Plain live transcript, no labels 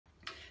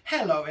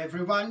Hello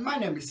everyone, my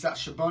name is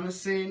Sasha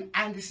Bonasin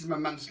and this is my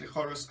monthly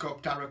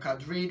horoscope tarot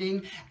card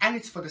reading, and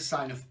it's for the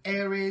sign of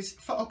Aries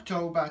for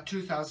October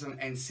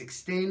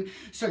 2016.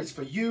 So it's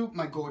for you,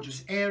 my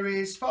gorgeous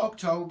Aries, for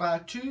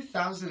October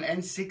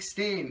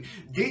 2016.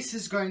 This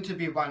is going to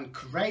be one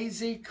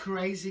crazy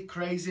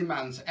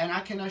month, and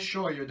I can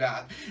assure you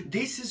that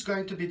this is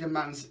going to be the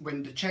month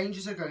when the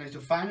changes are going to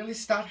finally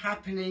start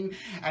happening,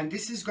 and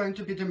this is going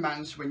to be the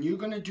month when you're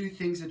going to do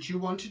things that you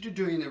wanted to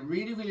do in a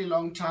really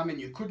long time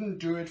and you couldn't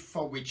do it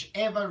for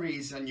whichever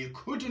reason. You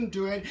couldn't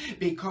do it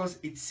because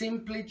it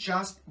simply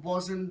just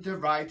wasn't the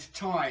right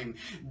time.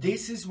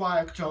 This is why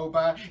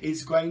October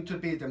is going to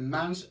be the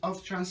month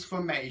of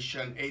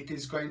transformation. It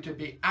is going to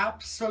be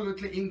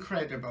absolutely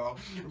incredible.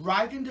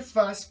 Right in the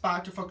first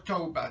part of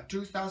October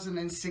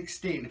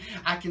 2016,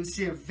 I can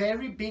see a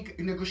very big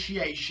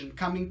negotiation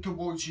coming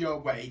towards your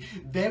way.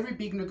 Very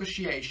big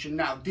negotiation.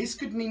 Now, this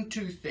could mean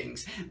two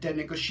things. The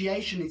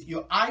negotiation is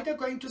you're either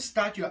going to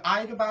start, you're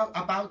either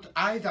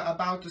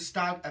about to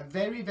start a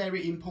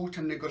very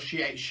important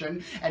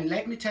negotiation, and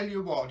let me tell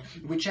you what,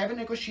 whichever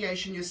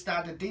negotiation you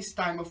start at this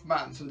time of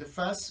month, in the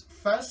first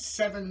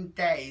 7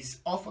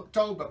 days of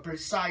October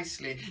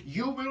precisely,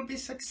 you will be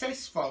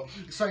successful.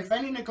 So if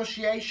any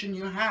negotiation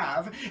you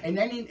have, and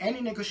any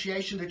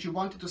negotiation that you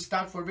wanted to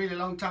start for a really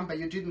long time but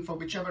you didn't, for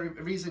whichever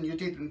reason you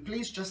didn't,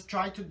 please just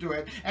try to do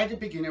it at the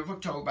beginning of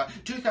October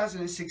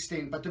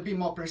 2016, but to be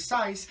more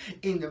precise,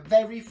 in the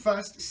very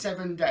first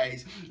 7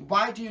 days.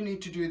 Why do you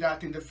need to do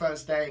that in the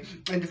first day,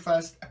 in the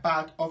first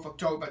part of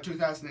October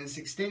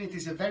 2016? It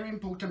is very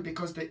important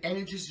because the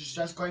energies is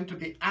just going to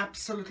be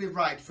absolutely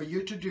right for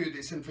you to do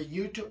this and for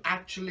you to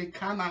actually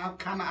come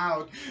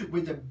out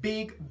with a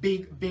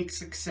big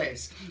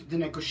success. The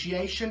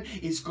negotiation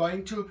is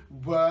going to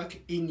work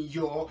in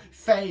your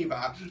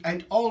favor.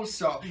 And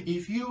also,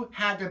 if you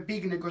had a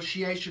big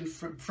negotiation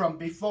from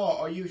before,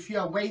 or if you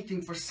are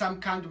waiting for some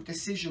kind of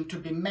decision to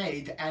be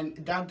made and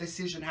that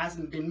decision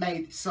hasn't been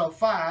made so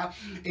far,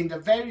 in the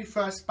very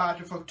first part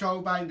of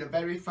October, in the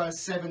very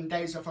first 7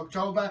 days of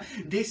October,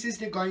 this is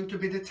going to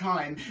be the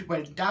time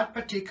when that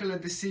particular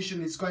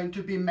decision is going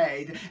to be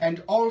made,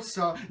 and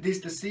also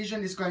this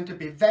decision is going to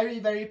be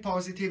very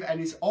positive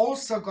and is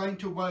also going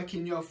to work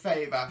in your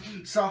favor.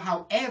 So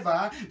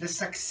however, the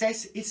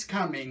success is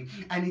coming,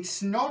 and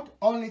it's not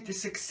only the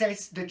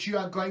success that you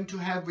are going to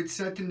have with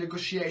certain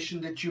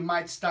negotiation that you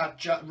might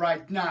start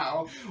right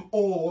now,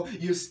 or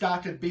you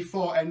started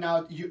before and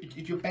now you're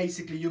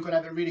gonna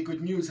have a really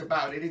good news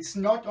about it. It's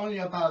not only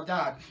about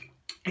that.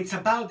 It's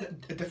about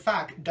the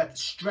fact that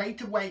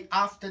straight away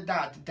after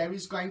that, there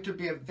is going to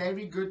be a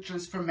very good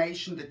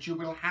transformation that you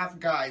will have,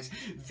 guys.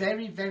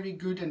 Very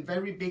good and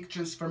very big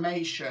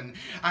transformation.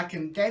 I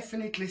can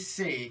definitely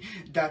see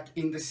that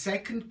in the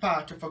second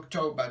part of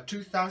October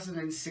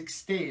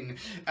 2016,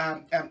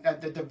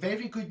 the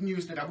very good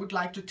news that I would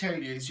like to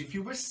tell you is, if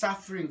you were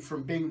suffering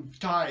from being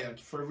tired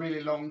for a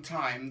really long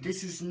time,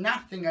 this is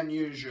nothing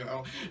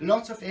unusual.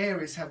 Lots of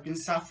Aries have been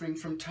suffering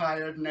from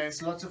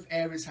tiredness. Lots of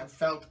Aries have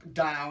felt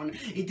down.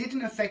 It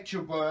didn't affect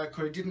your work,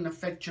 or it didn't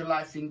affect your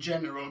life in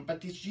general,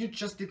 but you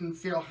just didn't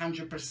feel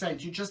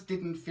 100%. You just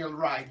didn't feel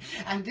right.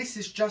 And this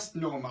is just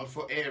normal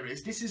for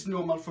Aries. This is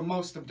normal for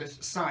most of the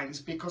signs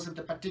because of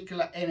the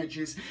particular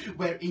energies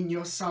were in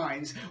your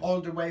signs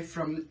all the way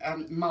from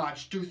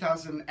March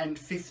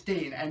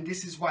 2015. And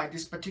this is why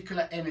these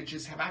particular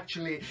energies have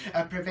actually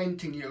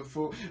preventing you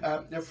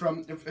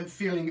from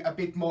feeling a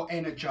bit more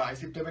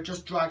energized. If they were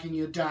just dragging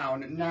you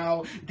down,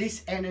 now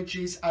these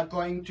energies are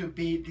going to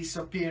be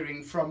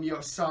disappearing from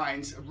your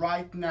signs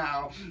right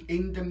now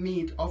in the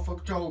mid of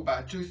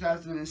October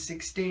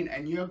 2016,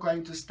 and you're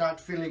going to start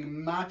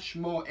feeling much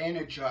more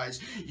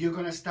energized. You're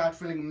going to start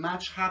feeling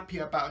much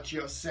happier about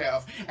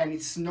yourself. And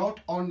it's not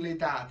only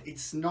that,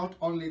 it's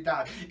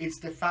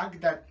the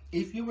fact that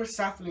if you were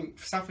suffering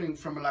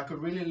from like a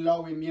really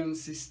low immune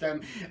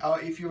system,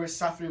 or if you were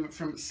suffering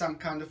from some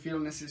kind of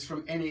illnesses,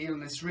 from any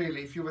illness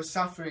really, if you were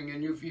suffering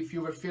and if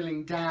you were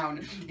feeling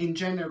down in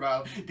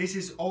general, this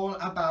is all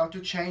about to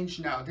change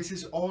now. This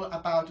is all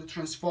about to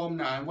transform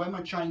now. And what am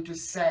I trying to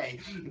say?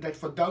 That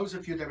for those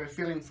of you that were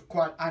feeling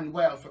quite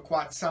unwell for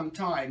quite some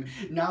time,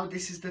 now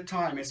this is the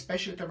time,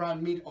 especially at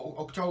around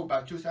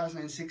mid-October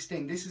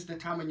 2016, this is the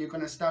time when you're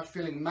going to start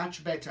feeling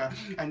much better,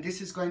 and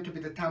this is going to be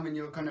the time when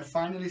you're going to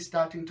finally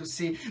starting to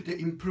see the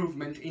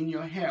improvement in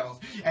your health,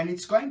 and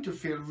it's going to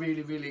feel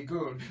really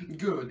good.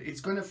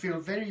 It's going to feel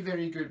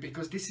very good,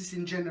 because this is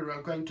in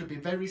general going to be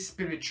very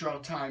spiritual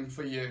time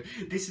for you.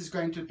 This is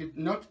going to be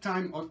not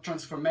time of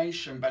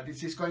transformation, but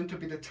this is going to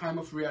be the time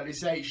of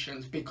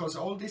realizations, because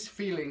all these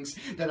feelings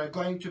that are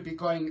going to be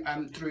going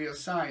through your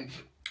sign,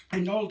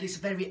 And all these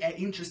very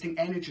interesting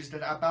energies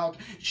that are about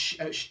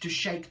to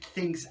shake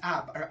things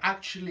up are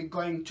actually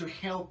going to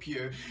help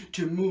you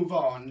to move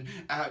on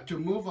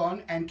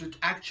and to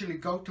actually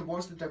go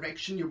towards the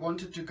direction you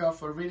wanted to go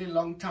for a really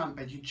long time,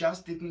 but you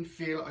just didn't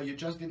feel, or you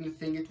just didn't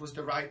think it was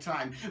the right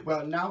time.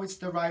 Well, now it's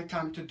the right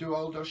time to do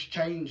all those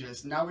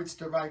changes. Now it's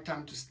the right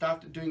time to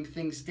start doing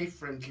things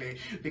differently,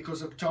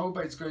 because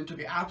October is going to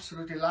be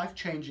absolutely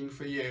life-changing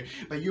for you.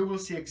 But you will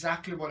see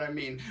exactly what I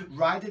mean.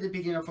 Right at the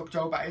beginning of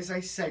October, as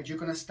I said, you're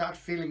going to start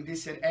feeling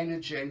this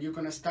energy, and you're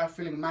going to start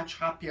feeling much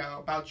happier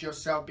about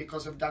yourself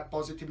because of that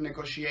positive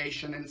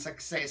negotiation and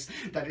success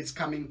that is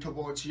coming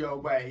towards your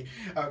way.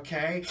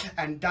 Okay,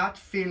 and that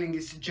feeling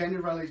is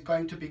generally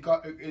going to be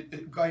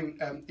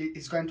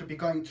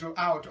going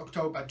throughout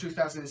October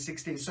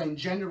 2016. So in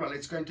general,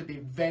 it's going to be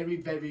very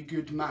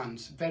good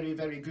months,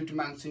 very good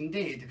months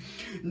indeed.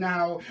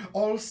 Now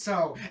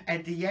also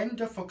at the end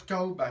of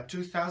October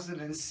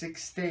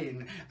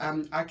 2016,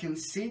 I can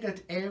see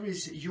that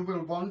Aries, you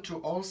will want to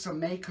also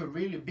make a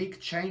really big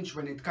change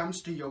when it comes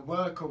to your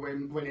work, or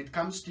when it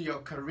comes to your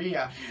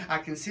career. I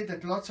can see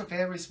that lots of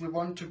Aries will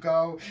want to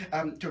go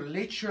to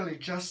literally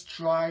just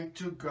try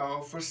to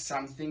go for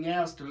something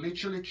else, to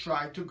literally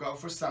try to go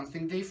for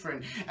something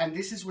different. And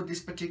this is what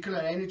these particular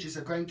energies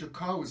are going to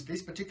cause.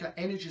 These particular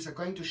energies are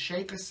going to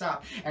shake us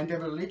up, and they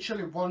will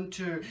literally want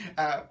to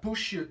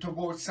push you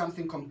towards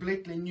something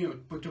completely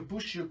new, to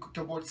push you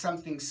towards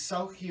something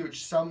so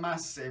huge, so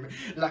massive,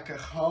 like a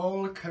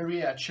whole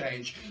career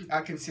change.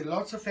 I can see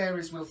lots of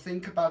Aries will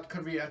think about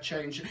career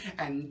change,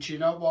 and you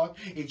know what,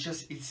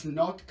 it's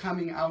not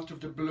coming out of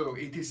the blue.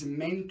 It is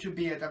meant to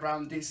be at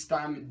around this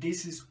time.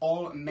 This is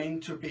all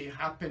meant to be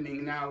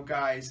happening now,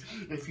 guys.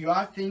 If you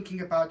are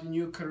thinking about a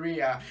new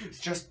career,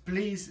 just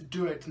please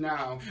do it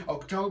now.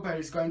 October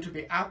is going to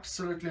be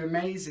absolutely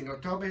amazing.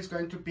 October is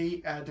going to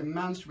be the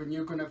month when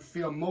you're going to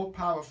feel more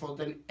powerful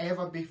than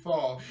ever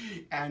before,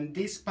 and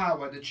this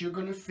power that you're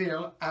going to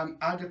feel,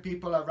 other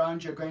people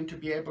around you are going to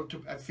be able to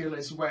feel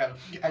as well.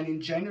 And in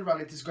general,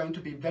 it is going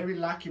to be very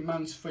lucky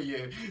months for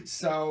you.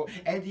 So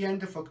at the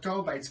end of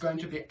October, it's going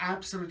to be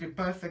absolutely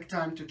perfect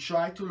time to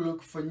try to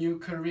look for new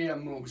career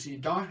moves. You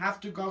don't have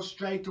to go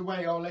straight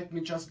away, oh, let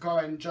me just go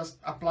and just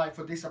apply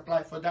for this,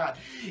 apply for that.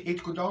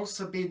 It could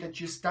also be that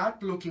you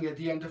start looking at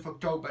the end of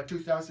October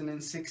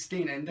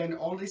 2016, and then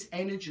all these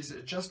energies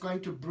are just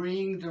going to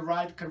bring the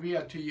right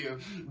career to you,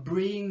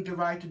 bring the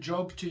right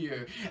job to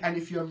you. And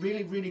if you're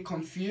really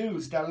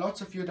confused, there are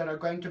lots of you that are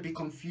going to be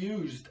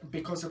confused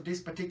because of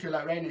these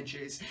particular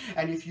energies.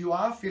 And if you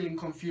are feeling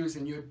confused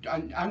and you're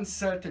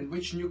uncertain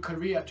which new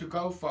career to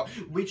go for,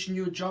 which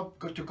new job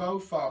to go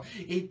for,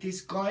 it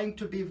is going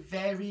to be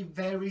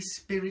very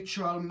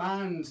spiritual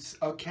months.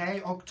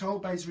 Okay,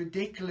 October is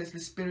ridiculously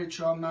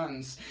spiritual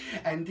months,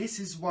 and this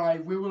is why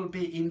we will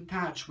be in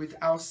touch with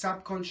our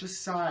subconscious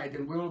side,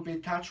 and we will be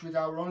in touch with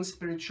our own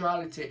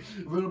spirituality.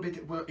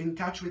 We're in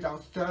touch with our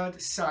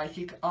third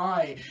psychic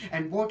eye.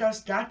 And what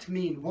does that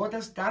mean? What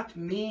does that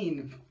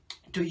mean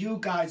to you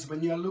guys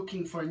when you're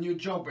looking for a new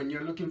job, when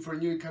you're looking for a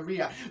new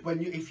career,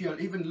 if you're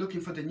even looking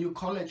for the new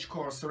college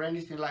course or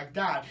anything like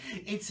that?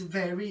 It's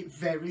very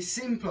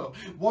simple.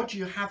 What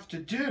you have to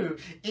do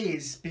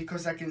is,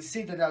 because I can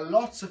see that there are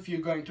lots of you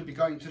going to be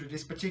going through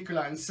this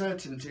particular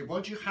uncertainty,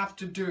 what you have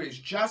to do is,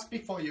 just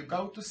before you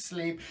go to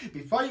sleep,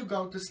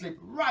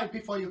 right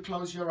before you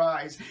close your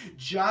eyes,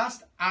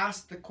 just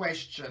ask the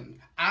question,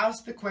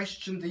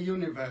 the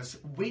universe,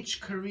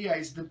 which career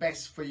is the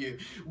best for you?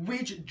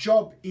 Which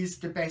job is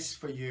the best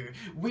for you?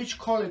 Which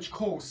college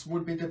course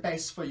would be the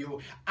best for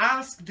you?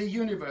 Ask the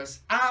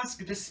universe,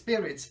 ask the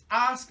spirits,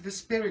 ask the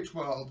spirit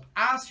world,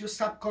 ask your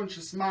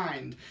subconscious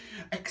mind,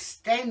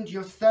 extend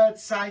your third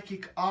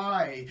psychic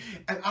eye,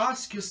 and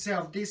ask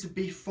yourself this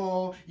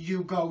before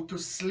you go to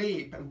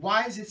sleep. And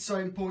why is it so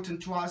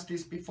important to ask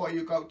this before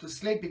you go to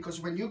sleep?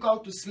 Because when you go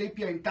to sleep,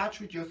 you're in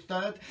touch with your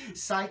third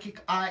psychic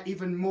eye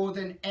even more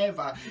than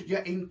ever. You're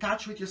in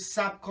touch with your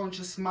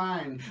subconscious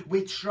mind.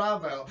 We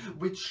travel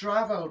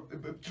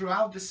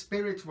throughout the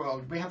spirit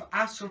world. We have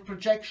astral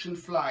projection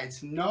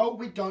flights. No,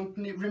 we don't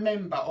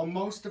remember, or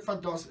most of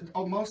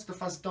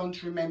us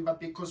don't remember,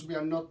 because we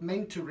are not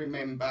meant to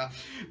remember.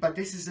 But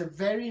this is a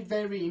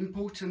very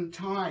important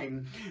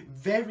time,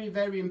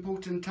 very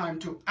important time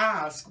to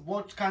ask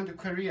what kind of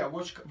career,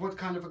 what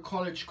kind of a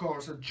college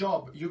course or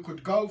job you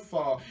could go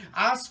for.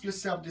 Ask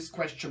yourself this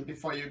question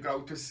before you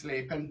go to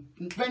sleep. And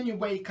when you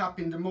wake up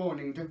in the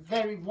morning,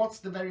 what's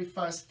the very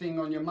first thing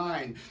on your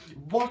mind?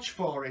 Watch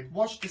for it.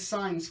 Watch the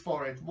signs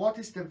for it. What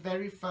is the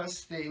very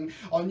first thing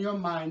on your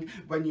mind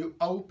when you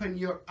open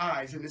your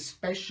eyes? And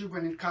especially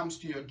when it comes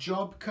to your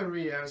job,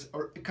 career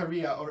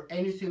or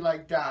anything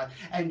like that,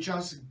 and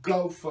just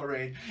go for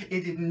it.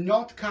 It did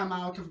not come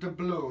out of the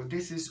blue.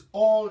 This is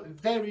all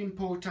very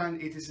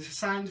important. It is a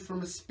sign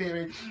from a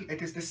spirit.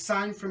 It is the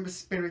sign from the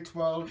spirit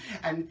world,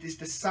 and it is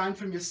the sign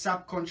from your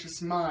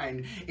subconscious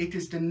mind. It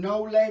is the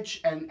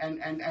knowledge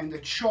and the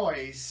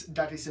choice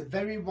that is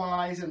very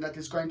wise, and that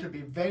is going to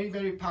be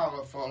very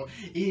powerful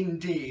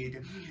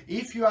indeed.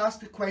 If you you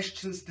ask the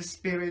questions, the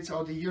spirits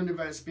or the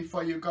universe,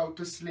 before you go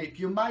to sleep,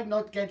 you might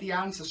not get the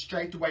answer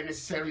straight away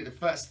necessarily the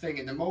first thing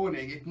in the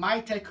morning. It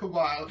might take a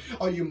while,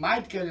 or you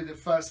might get it the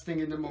first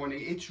thing in the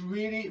morning. It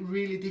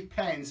really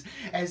depends.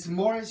 As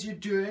more as you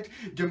do it,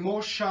 the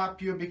more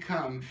sharp you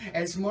become.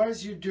 As more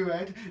as you do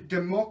it,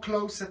 the more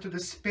closer to the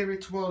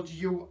spirit world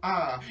you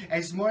are.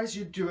 As more as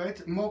you do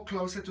it, more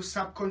closer to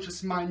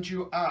subconscious mind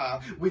you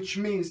are, which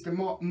means the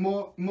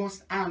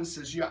most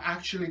answers you're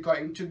actually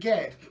going to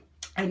get.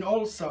 And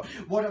also,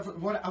 what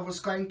I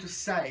was going to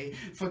say,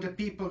 for the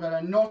people that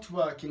are not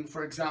working,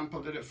 for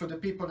example, for the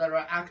people that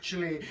are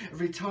actually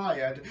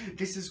retired,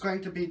 this is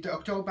going to be, the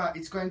October,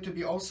 it's going to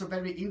be also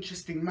very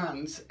interesting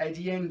month at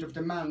the end of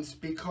the month,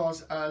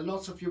 because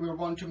lots of you will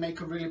want to make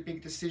a really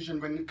big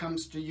decision when it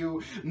comes to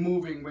you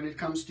moving, when it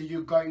comes to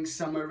you going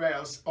somewhere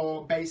else,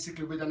 or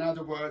basically, with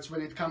another words,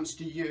 when it comes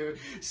to you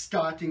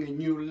starting a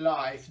new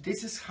life.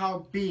 This is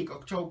how big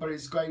October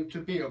is going to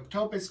be.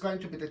 October is going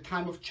to be the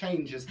time of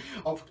changes.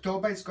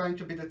 October is going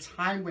to be the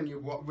time when you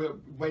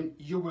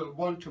will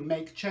want to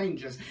make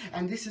changes,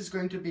 and this is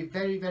going to be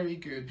very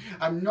good.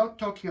 I'm not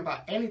talking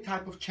about any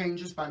type of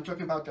changes, but I'm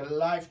talking about the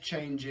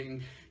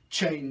life-changing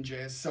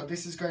changes. So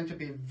this is going to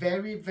be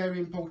very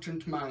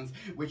important month.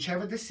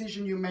 Whichever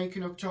decision you make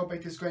in October,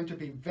 it is going to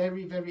be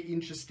very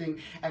interesting,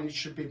 and it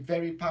should be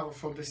very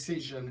powerful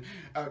decision,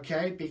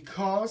 okay?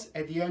 Because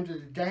at the end of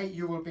the day,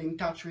 you will be in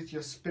touch with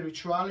your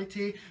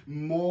spirituality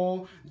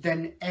more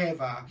than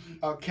ever,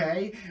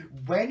 okay?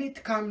 When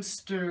it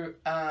comes to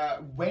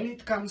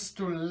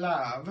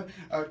love,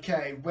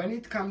 okay, when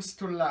it comes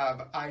to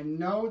love, I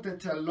know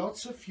that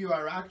lots of you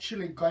are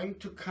actually going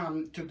to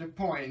come to the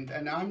point,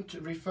 and I'm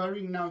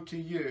referring now to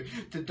you,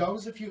 to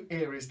those of you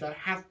Aries that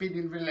have been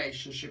in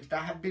relationships,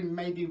 that have been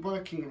maybe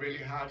working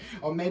really hard,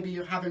 or maybe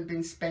you haven't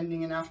been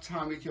spending enough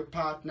time with your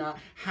partner,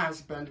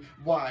 husband,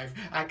 wife.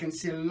 I can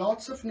see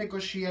lots of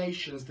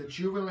negotiations that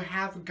you will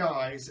have,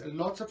 guys,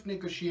 lots of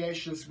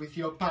negotiations with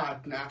your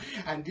partner,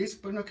 and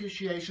these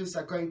negotiations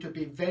are going to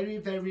be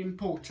very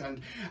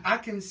important. I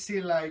can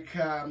see like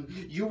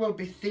you will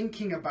be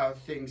thinking about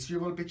things, you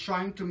will be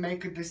trying to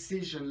make a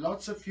decision.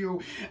 Lots of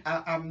you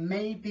are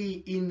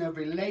maybe in a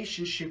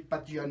relationship,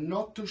 but you're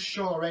not too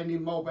sure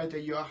anymore whether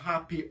you're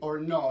happy or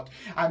not.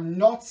 I'm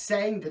not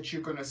saying that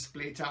you're gonna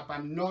split up,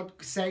 I'm not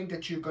saying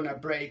that you're gonna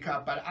break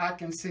up, but I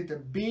can see the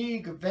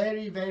big,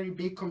 very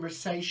big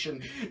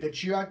conversation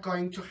that you are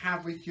going to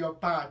have with your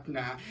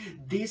partner.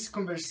 This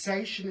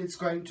conversation is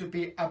going to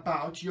be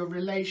about your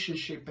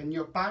relationship, and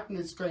your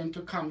partner is going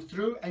to come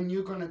through, and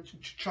you're gonna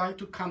try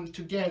to come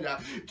together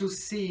to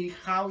see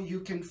how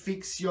you can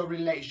fix your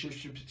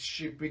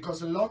relationship,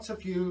 because lots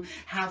of you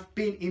have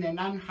been in an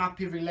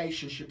unhappy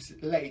relationship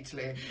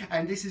lately,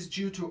 and this is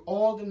due to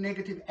all the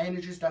negative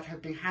energies that have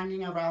been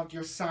hanging around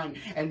your sign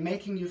and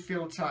making you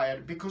feel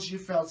tired, because you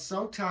felt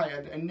so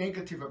tired and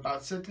negative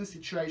about certain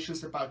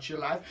situations about your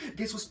life.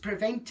 This was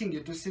preventing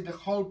you to see the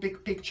whole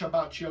big picture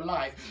about your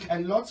life,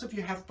 and lots of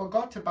you have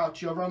forgot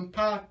about your own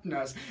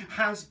partners,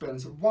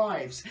 husbands,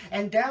 wives,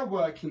 and they're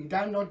working.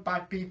 They're not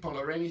bad people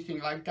or anything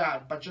like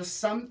that, but just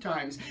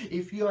sometimes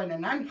if you're in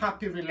an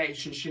unhappy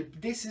relationship,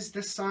 this is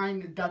the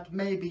sign that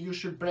maybe you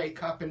should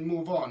break up and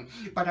move on.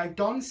 But I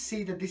don't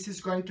see that this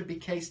is going to be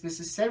case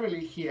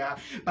necessarily here,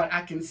 but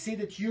I can see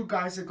that you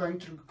guys are going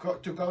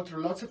to go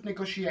through lots of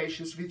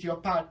negotiations with your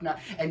partner,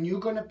 and you're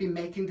going to be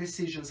making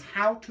decisions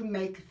how to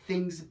make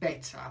things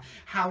better.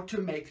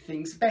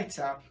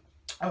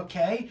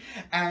 Okay,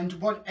 and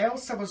what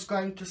else I was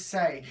going to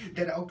say,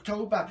 that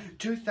October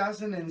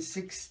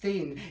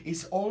 2016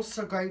 is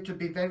also going to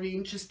be very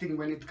interesting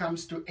when it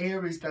comes to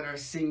Aries that are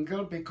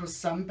single, because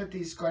somebody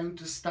is going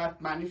to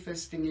start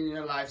manifesting in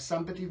your life,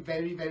 somebody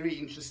very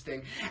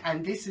interesting.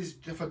 And this is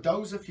for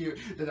those of you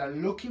that are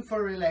looking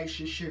for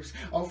relationships,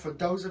 or for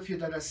those of you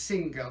that are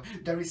single.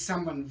 There is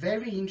someone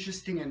very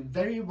interesting and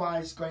very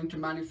wise going to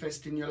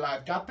manifest in your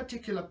life. That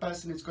particular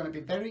person is going to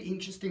be very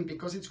interesting,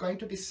 because it's going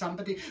to be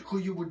somebody who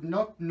you would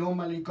not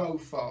normally go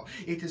for.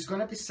 It is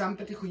going to be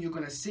somebody who you're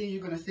going to see,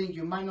 you're going to think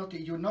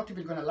you're not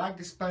even going to like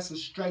this person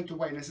straight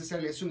away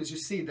necessarily as soon as you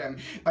see them,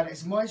 but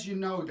as more as you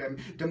know them,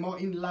 the more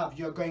in love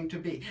you're going to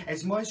be.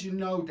 As more as you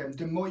know them,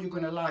 the more you're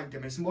going to like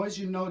them. As more as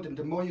you know them,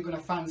 the more you're going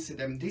to fancy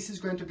them. This is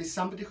going to be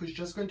somebody who's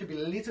just going to be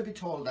a little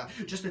bit older,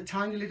 just a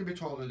tiny little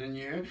bit older than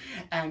you,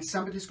 and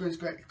somebody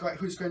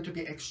who's going to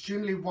be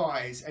extremely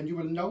wise, and you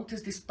will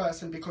notice this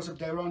person because of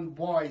their own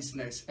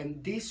wiseness,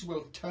 and this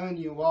will turn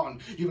you on.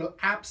 You will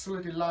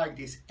absolutely like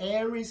this.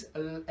 Aries,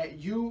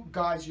 you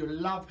guys, you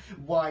love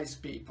wise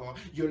people,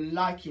 you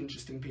like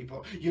interesting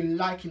people, you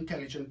like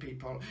intelligent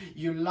people,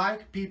 you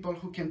like people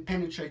who can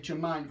penetrate your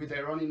mind with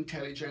their own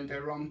intelligence,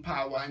 their own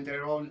power and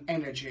their own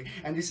energy.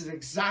 And this is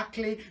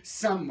exactly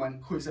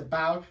someone who is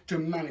about to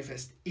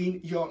manifest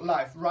in your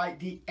life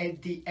right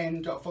at the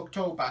end of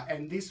October,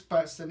 and this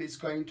person is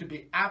going to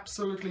be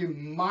absolutely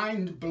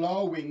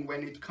mind-blowing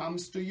when it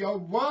comes to your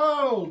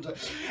world.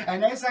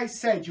 And as I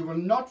said, you will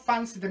not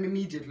fancy them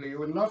immediately, you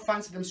will not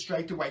fancy them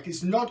straight away. It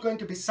is not going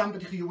to be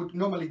somebody who you would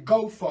normally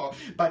go for,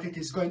 but it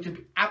is going to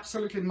be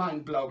absolutely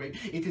mind-blowing.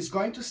 It is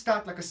going to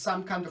start like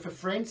some kind of a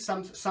friend,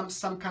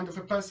 some kind of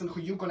a person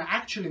who you're going to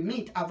actually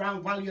meet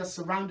around while you're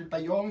surrounded by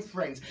your own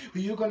friends, who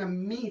you're going to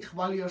meet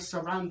while you're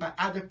surrounded by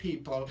other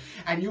people,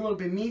 and you will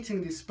be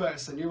meeting this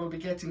person, you will be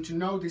getting to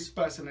know this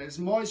person, and as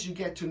more as you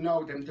get to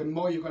know them, the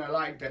more you're going to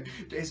like them.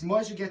 As more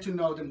as you get to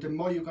know them, the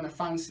more you're going to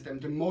fancy them,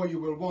 the more you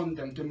will want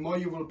them, the more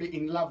you will be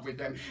in love with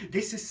them.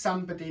 This is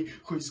somebody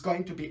who is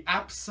going to be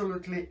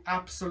absolutely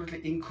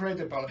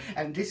incredible,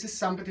 and this is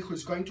somebody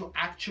who's going to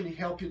actually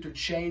help you to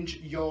change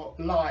your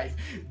life.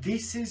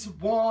 This is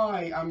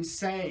why I'm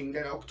saying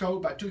that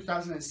October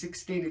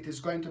 2016, it is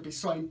going to be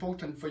so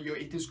important for you.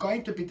 It is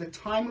going to be the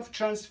time of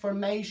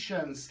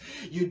transformations.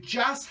 You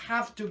just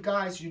have to,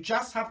 guys, you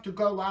just have to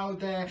go out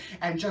there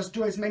and just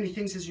do as many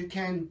things as you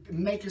can,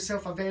 make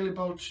yourself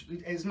available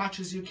as much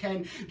as you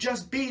can.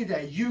 Just be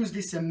there, use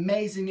this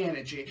amazing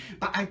energy.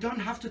 But I don't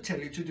have to tell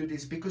you to do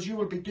this, because you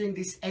will be doing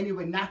this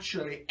anyway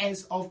naturally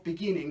as of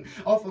beginning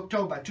of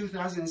October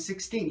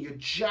 2016. You're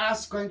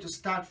just going to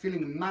start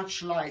feeling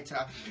much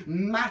lighter,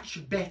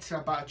 much better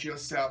about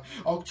yourself.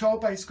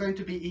 October is going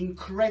to be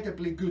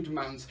incredibly good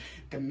month.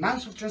 The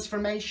month of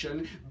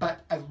transformation,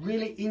 but a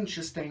really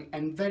interesting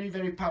and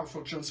very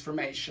powerful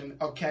transformation,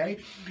 okay?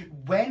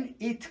 When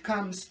it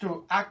comes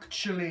to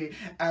actually,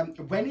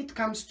 when it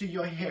comes to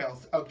your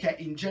health, okay,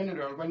 in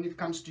general, when it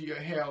comes to your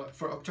health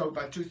for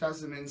October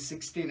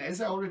 2016, as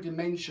I already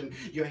mentioned,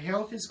 your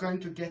health is going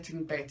to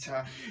getting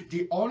better.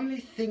 The only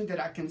thing that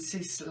I can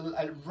see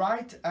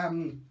right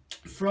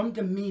from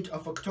the mid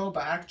of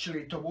October,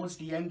 actually towards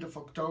the end of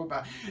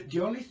October, the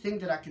only thing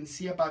that I can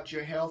see about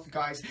your health,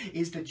 guys,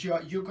 is that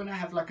you're gonna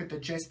have like a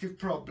digestive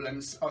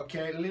problems,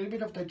 okay, a little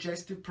bit of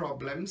digestive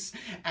problems,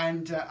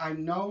 and I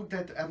know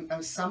that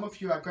some of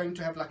you are going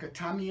to have like a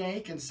tummy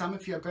ache, and some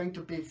of you are going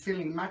to be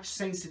feeling much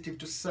sensitive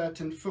to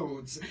certain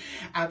foods.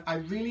 I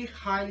really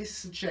highly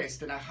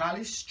suggest, and I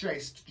highly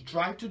stress, to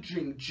try to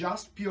drink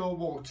just pure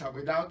water,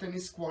 without any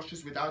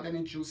squashes, without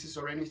any juices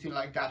or anything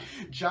like that.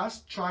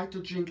 Just try to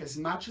drink as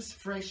much as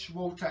fresh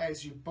water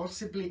as you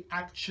possibly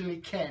actually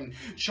can.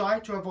 Try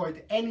to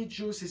avoid any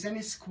juices,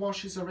 any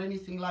squashes or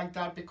anything like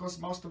that, because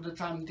most of the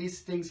time these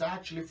things are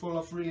actually full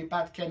of really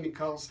bad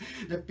chemicals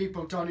that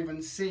people don't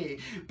even see.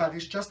 But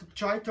it's just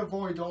try to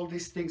avoid all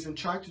these things and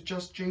try to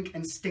just drink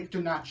and stick to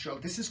natural.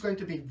 This is going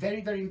to be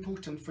very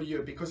important for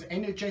you, because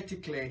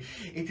energetically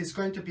it is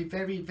going to be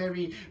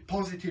very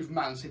positive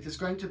months. It is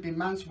going to be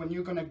months when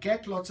you're going to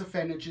get lots of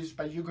energies,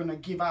 but you're going to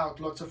give out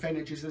lots of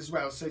energies as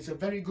well. So it's a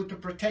very good to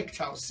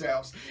protect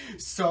ourselves.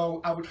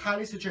 So I would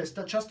highly suggest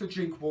that just to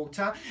drink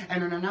water.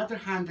 And on another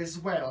hand as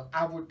well,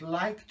 I would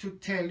like to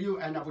tell you,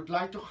 and I would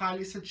like to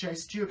highly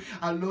suggest you,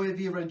 aloe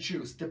vera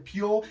juice, the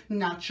pure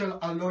natural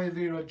aloe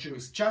vera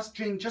juice. Just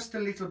drink just a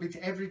little bit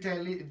every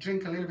day.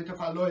 Drink a little bit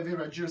of aloe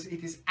vera juice.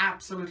 It is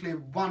absolutely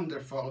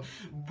wonderful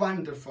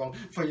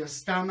for your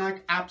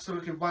stomach,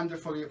 absolutely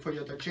wonderful for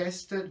your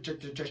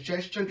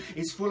digestion.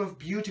 It's full of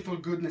beautiful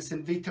goodness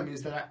and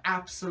vitamins that are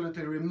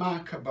absolutely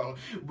remarkable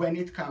when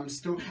it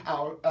comes to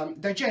our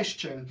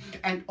digestion.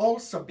 And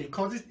also,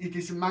 because it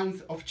is a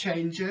month of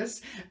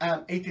changes,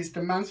 it is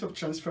the month of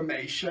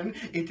transformation,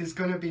 it is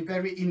going to be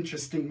very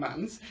interesting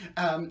month.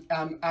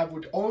 I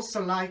would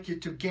also like you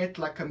to get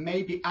like a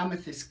maybe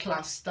amethyst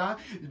cluster,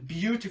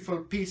 beautiful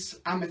piece,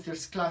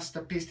 amethyst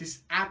cluster piece is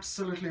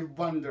absolutely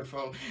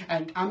wonderful,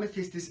 and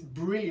amethyst is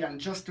brilliant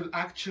just to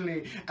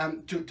actually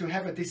to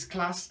have this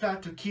cluster,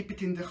 to keep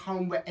it in the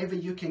home wherever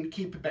you can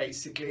keep.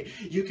 Basically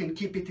you can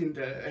keep it in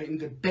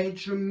the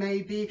bedroom,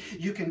 maybe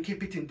you can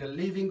keep it in the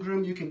living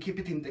room, you can keep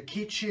it in the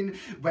kitchen.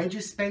 Where do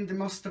you spend the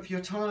most of your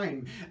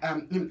time?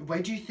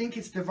 Where do you think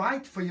it's the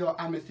right for your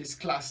amethyst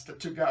cluster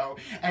to go?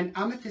 And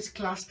amethyst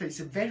cluster is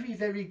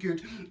very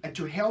good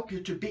to help you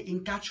to be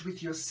in touch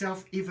with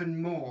yourself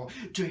even more,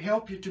 to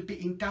help you to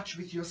be in touch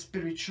with your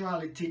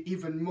spirituality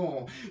even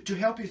more, to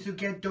help you to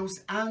get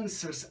those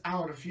answers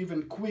out of you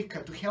even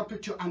quicker, to help you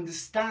to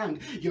understand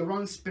your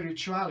own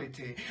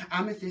spirituality.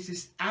 Amethyst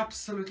is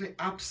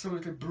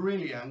absolutely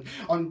brilliant.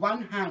 On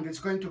one hand, it's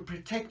going to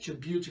protect your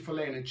beautiful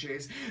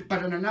energies,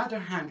 but on another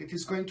hand, it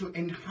is going to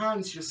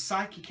enhance your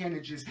psychic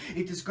energies.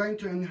 It is going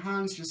to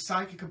enhance your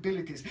psychic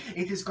abilities.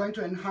 It is going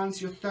to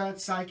enhance your third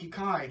psychic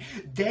eye.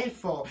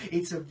 Therefore,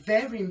 it's a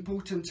very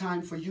important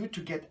time for you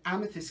to get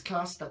amethyst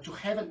cluster, to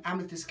have an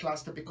amethyst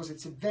cluster, because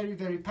it's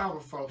very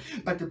powerful.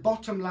 But the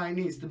bottom line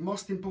is, the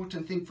most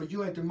important thing for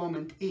you at the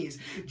moment is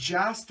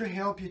just to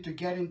help you to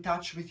get in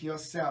touch with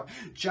yourself,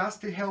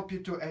 just to help you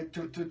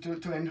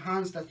to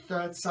enhance the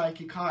third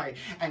psychic eye,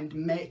 and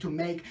to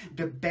make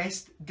the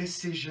best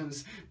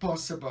decisions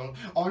possible.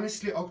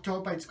 Honestly,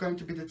 October, it's going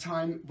to be the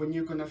time when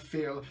you're going to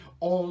feel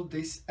all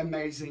these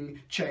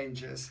amazing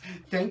changes.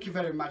 Thank you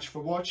very much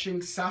for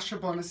watching. Sasha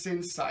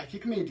Bonasin,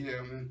 Psychic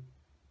Medium.